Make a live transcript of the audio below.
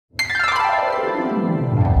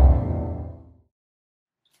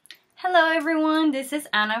Hello everyone, this is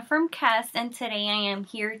Anna from Cast and today I am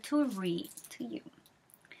here to read to you.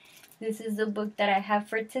 This is the book that I have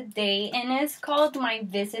for today and it's called My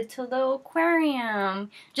Visit to the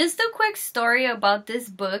Aquarium. Just a quick story about this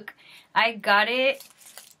book. I got it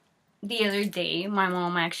the other day. My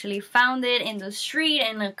mom actually found it in the street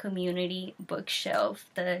in a community bookshelf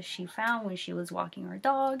that she found when she was walking her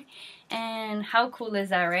dog. And how cool is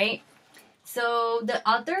that, right? So the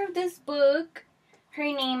author of this book, her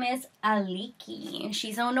name is Aliki.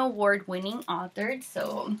 She's an award-winning author,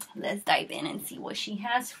 so let's dive in and see what she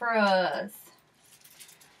has for us.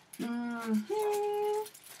 Hey.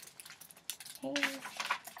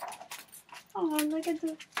 Oh, look at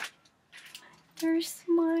them. They're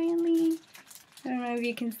smiling. I don't know if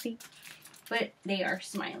you can see, but they are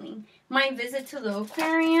smiling. My visit to the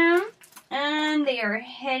aquarium, and they are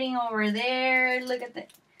heading over there. Look at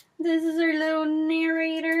that. This is our little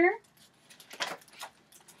narrator.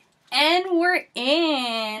 And we're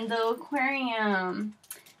in the aquarium.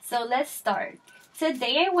 So let's start.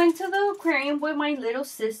 Today I went to the aquarium with my little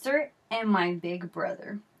sister and my big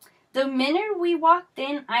brother. The minute we walked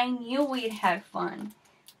in, I knew we'd had fun.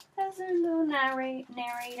 That's our little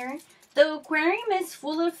narrator. The aquarium is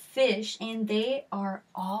full of fish and they are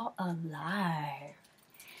all alive.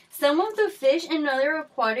 Some of the fish and other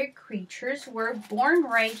aquatic creatures were born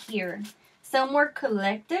right here. Some were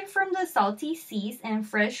collected from the salty seas and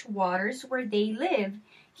fresh waters where they live.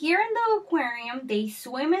 Here in the aquarium, they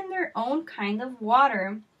swim in their own kind of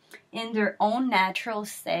water, in their own natural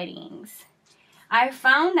settings. I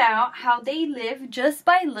found out how they live just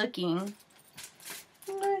by looking.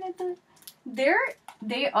 Look at them.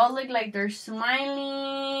 They all look like they're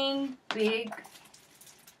smiling, big.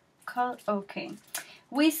 Okay.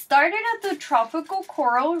 We started at the tropical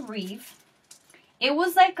coral reef. It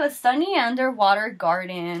was like a sunny underwater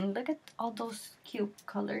garden. Look at all those cute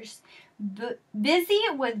colors. Busy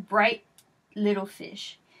with bright little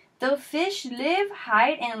fish. The fish live,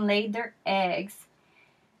 hide, and lay their eggs.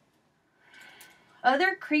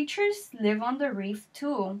 Other creatures live on the reef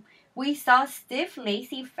too. We saw stiff,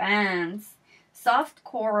 lacy fans, soft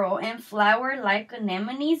coral, and flower-like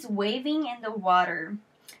anemones waving in the water.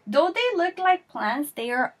 Though they look like plants,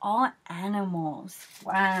 they are all animals.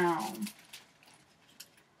 Wow.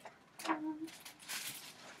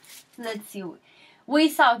 Let's see. We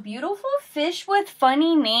saw beautiful fish with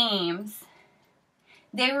funny names.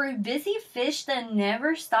 They were busy fish that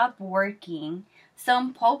never stopped working.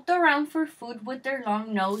 Some poked around for food with their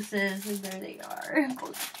long noses. And there they are.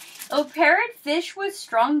 A parrotfish with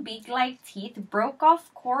strong beak-like teeth broke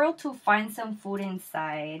off coral to find some food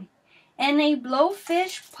inside. And a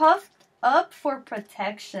blowfish puffed up for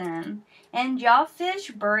protection. And jawfish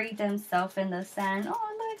buried themselves in the sand.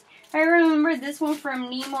 Oh, look. I remember this one from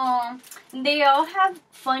Nemo. They all have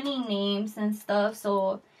funny names and stuff,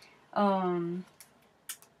 so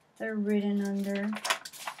they're written under.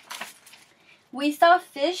 We saw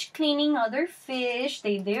fish cleaning other fish.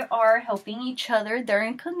 They are helping each other. They're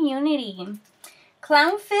in community.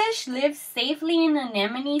 Clownfish live safely in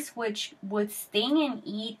anemones which would sting and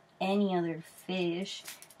eat any other fish.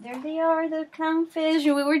 There they are, the clownfish.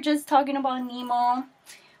 We were just talking about Nemo.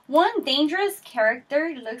 One dangerous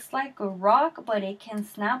character looks like a rock, but it can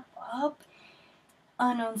snap up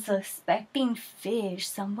an unsuspecting fish,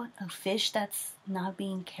 a fish that's not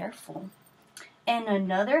being careful. And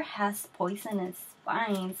another has poisonous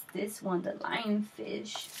spines. This one, the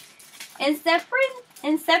lionfish. In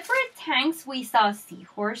separate tanks, we saw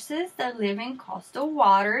seahorses that live in coastal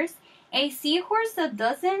waters. A seahorse that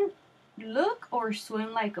doesn't look or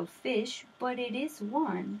swim like a fish, but it is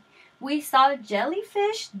one. We saw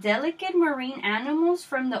jellyfish, delicate marine animals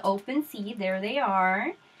from the open sea. There they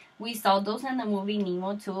are. We saw those in the movie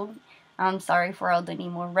Nemo too. I'm sorry for all the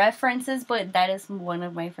Nemo references, but that is one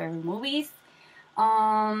of my favorite movies.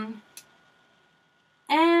 And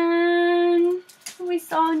we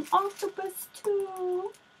saw an octopus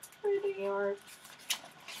too. There they are.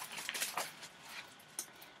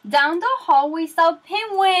 Down the hall, we saw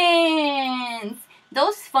penguins.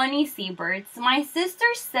 Those funny seabirds. My sister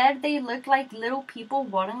said they look like little people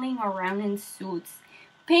waddling around in suits.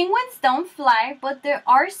 Penguins don't fly, but there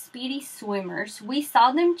are speedy swimmers. We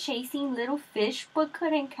saw them chasing little fish, but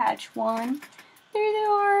couldn't catch one. There they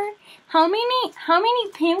are. How many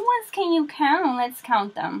penguins can you count? Let's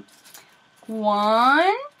count them.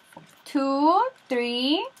 1, 2,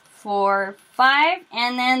 3, 4, 5,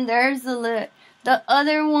 and then there's the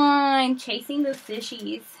other one chasing the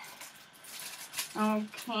fishies.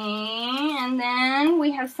 Okay, and then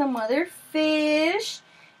we have some other fish.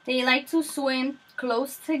 They like to swim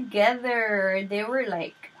close together. They were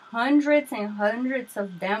like hundreds and hundreds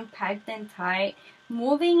of them packed and tight,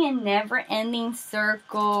 moving in never-ending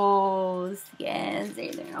circles. Yes,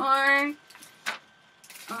 there they are.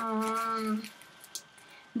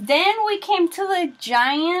 Then we came to the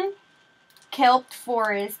giant kelp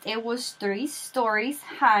forest. It was 3 stories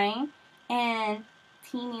high and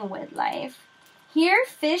teeming with life. Here,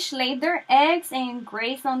 fish laid their eggs and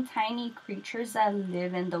grazed on tiny creatures that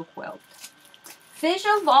live in the quilt. Fish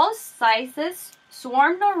of all sizes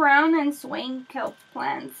swarmed around and swaying kelp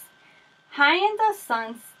plants. High in the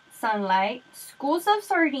sunlight, schools of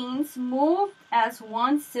sardines moved as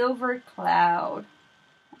one silver cloud.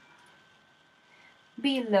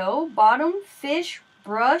 Below, bottom fish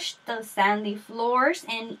brushed the sandy floors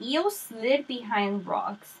and eels slid behind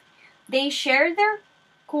rocks. They shared their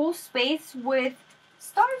cool space with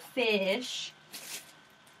starfish.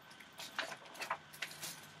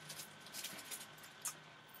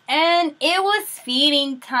 And it was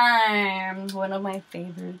feeding time. One of my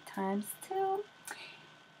favorite times too.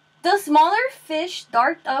 The smaller fish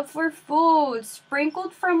darted up for food,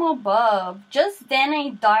 sprinkled from above. Just then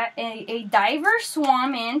a diver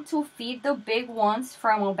swam in to feed the big ones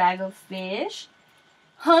from a bag of fish.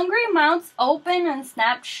 Hungry mouths opened and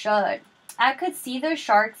snapped shut. I could see the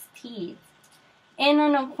shark's teeth. In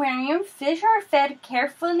an aquarium, fish are fed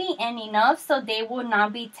carefully and enough so they will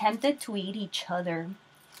not be tempted to eat each other.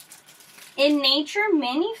 In nature,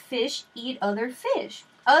 many fish eat other fish.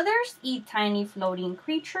 Others eat tiny floating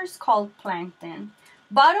creatures called plankton.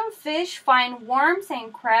 Bottom fish find worms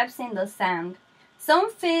and crabs in the sand.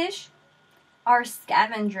 Some fish are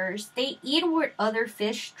scavengers. They eat what other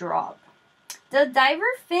fish drop. The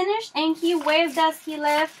diver finished and he waved as he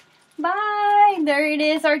left. Bye! There it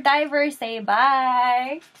is, our diver. Say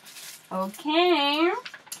bye. Okay,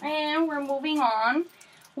 and we're moving on.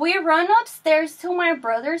 We run upstairs to my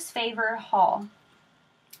brother's favorite hall.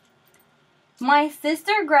 My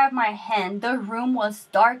sister grabbed my hand. The room was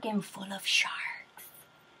dark and full of sharks.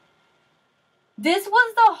 This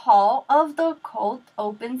was the hall of the cold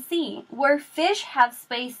open sea, where fish have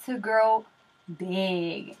space to grow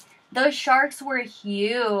big. The sharks were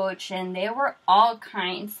huge and they were all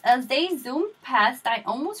kinds. As they zoomed past, I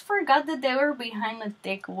almost forgot that they were behind a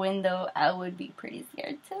thick window. I would be pretty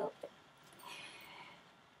scared too.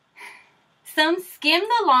 Some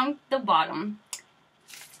skimmed along the bottom.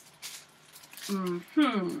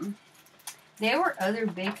 There were other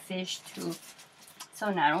big fish too.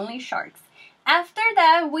 So not only sharks. After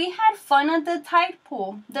that, we had fun at the tide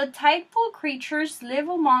pool. The tide pool creatures live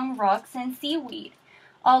among rocks and seaweed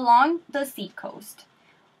along the seacoast,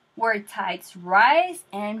 where tides rise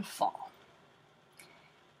and fall.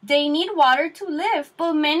 They need water to live,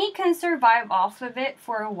 but many can survive off of it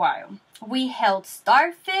for a while. We held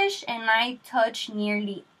starfish, and I touched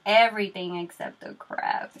nearly everything except the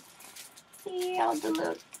crab. See all the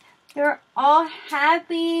look. They're all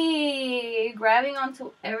happy, grabbing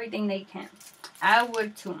onto everything they can. I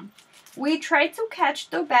would too. We tried to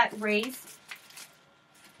catch the bat rays.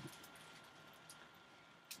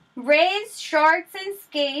 Rays, sharks, and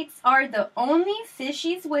skates are the only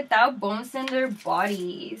fishies without bones in their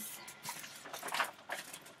bodies.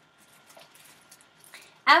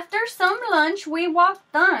 After some lunch, we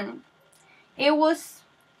walked on. It was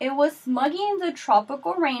muggy in the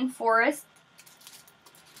tropical rainforest.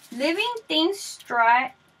 Living things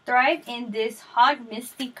thrive in this hot,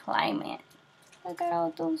 misty climate. Look at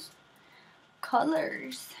all those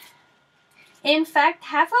colors. In fact,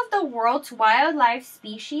 half of the world's wildlife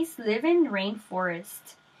species live in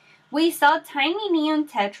rainforest. We saw tiny neon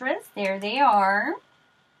tetras. There they are.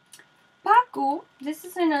 Pacu. This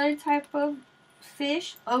is another type of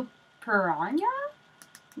fish. A piranha?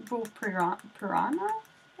 Piranha?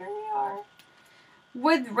 There they are.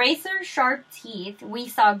 With razor-sharp teeth. We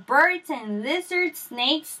saw birds and lizards,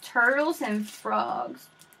 snakes, turtles, and frogs.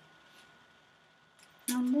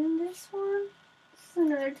 And then this one. This is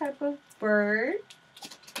another type of bird.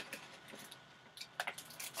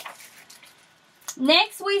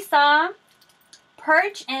 Next, we saw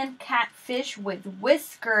perch and catfish with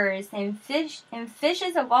whiskers and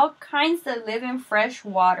fishes of all kinds that live in fresh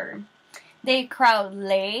water. They crowd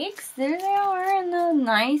lakes. There they are in the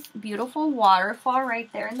nice, beautiful waterfall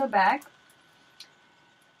right there in the back.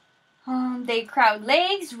 They crowd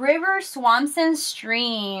lakes, rivers, swamps, and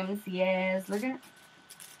streams. Yes, look at it.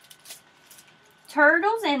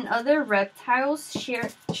 Turtles and other reptiles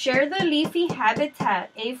share the leafy habitat.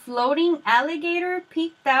 A floating alligator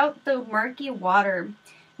peeked out the murky water.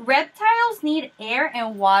 Reptiles need air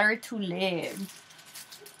and water to live.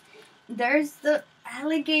 There's the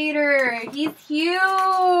alligator. He's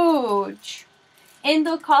huge. In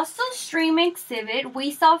the coastal stream exhibit,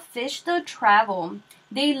 we saw fish that travel.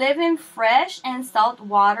 They live in fresh and salt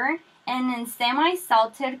water and in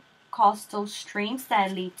semi-salted coastal streams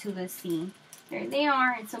that lead to the sea. There they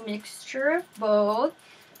are. It's a mixture of both.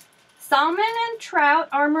 Salmon and trout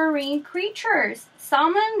are marine creatures.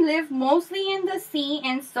 Salmon live mostly in the sea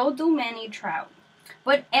and so do many trout.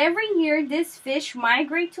 But every year these fish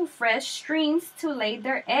migrate to fresh streams to lay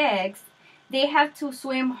their eggs. They have to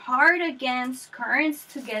swim hard against currents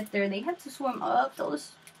to get there. They have to swim up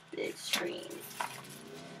those big streams.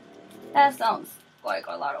 That sounds like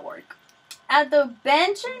a lot of work. At the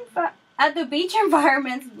beach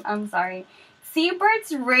environments,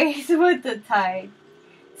 seabirds race with the tide.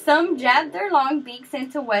 Some jab their long beaks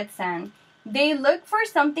into wet sand. They look for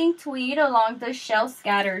something to eat along the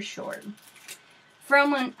shell-scattered shore.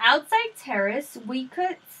 From an outside terrace, we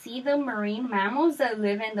could see the marine mammals that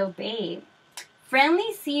live in the bay.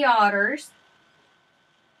 Friendly sea otters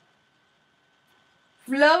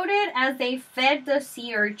floated as they fed the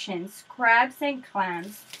sea urchins, crabs, and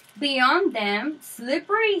clams. Beyond them,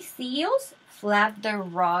 slippery seals flapped their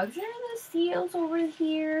rocks. There are the seals over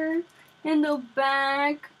here in the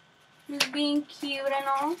back, just being cute and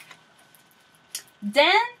all.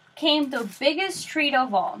 Then came the biggest treat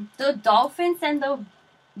of all, the dolphins and the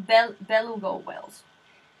beluga whales.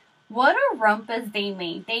 What a rumpus they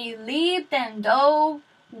made. They leaped and dove,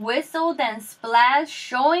 whistled and splashed,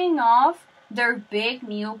 showing off their big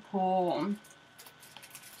new pool.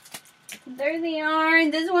 There they are.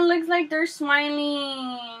 This one looks like they're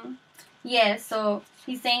smiling. Yeah, so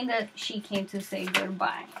he's saying that she came to say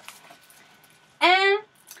goodbye. And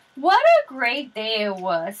what a great day it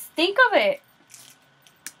was. Think of it.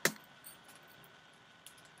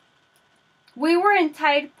 We were in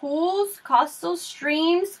tide pools, coastal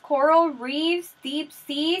streams, coral reefs, deep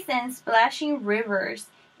seas, and splashing rivers.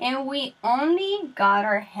 And we only got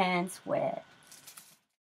our hands wet.